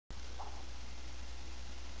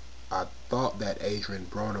I thought that Adrien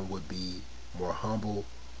Broner would be more humble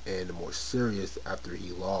and more serious after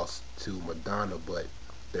he lost to Maidana, but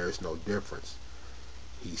there's no difference.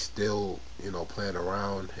 He's still, playing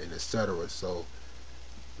around and etc. So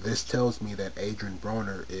this tells me that Adrien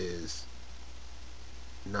Broner is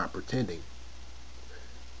not pretending.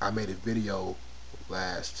 I made a video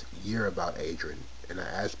last year about Adrien, and I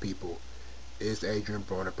asked people, is Adrien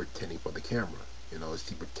Broner pretending for the camera? Is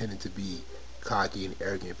he pretending to be cocky and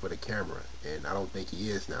arrogant for the camera? And I don't think he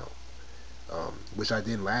is now. Which I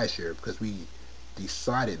did last year, because we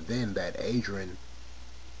decided then that Adrien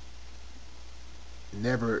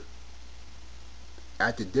never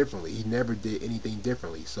acted differently. He never did anything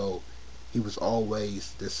differently. So he was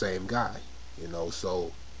always the same guy,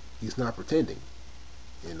 so he's not pretending,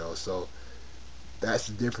 so that's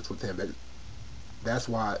the difference with him. That's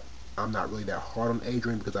why I'm not really that hard on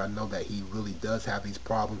Adrien, because I know that he really does have these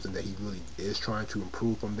problems and that he really is trying to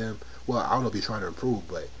improve from them. Well, I don't know if he's trying to improve,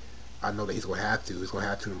 but I know that he's going to have to. He's going to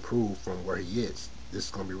have to improve from where he is. This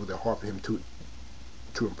is going to be really hard for him to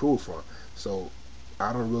improve from. So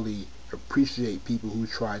I don't really appreciate people who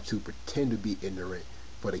try to pretend to be ignorant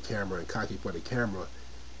for the camera and cocky for the camera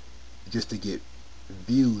just to get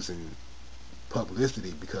views and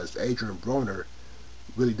publicity, because Adrien Broner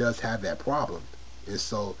really does have that problem. And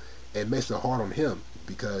so it makes it hard on him,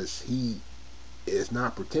 because he is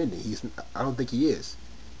not pretending. I don't think he is.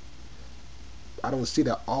 I don't see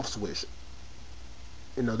that off switch.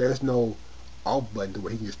 There's no off button to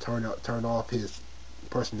where he can just turn off his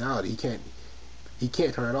personality. He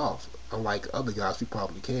can't turn it off. Unlike other guys who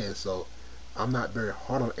probably can. So I'm not very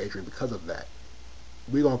hard on Adrien because of that.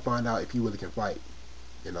 We're gonna find out if he really can fight.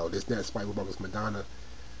 This next fight with Maidana,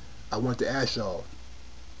 I want to ask y'all,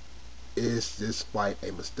 is this fight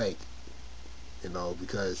a mistake?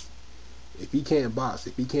 Because if he can't box,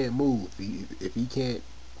 if he can't move, if he can't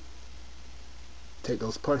take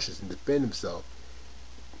those punches and defend himself,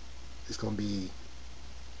 it's going to be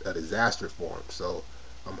a disaster for him. So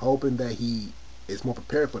I'm hoping that he is more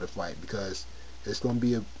prepared for the fight, because it's going to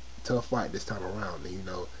be a tough fight this time around. And,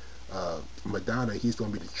 Maidana, he's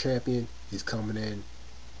going to be the champion. He's coming in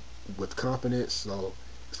with confidence, so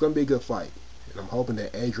it's going to be a good fight. And I'm hoping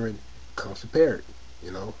that Adrien comes prepared,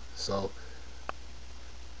 so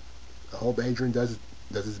I hope Adrien does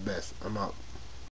his best. I'm out.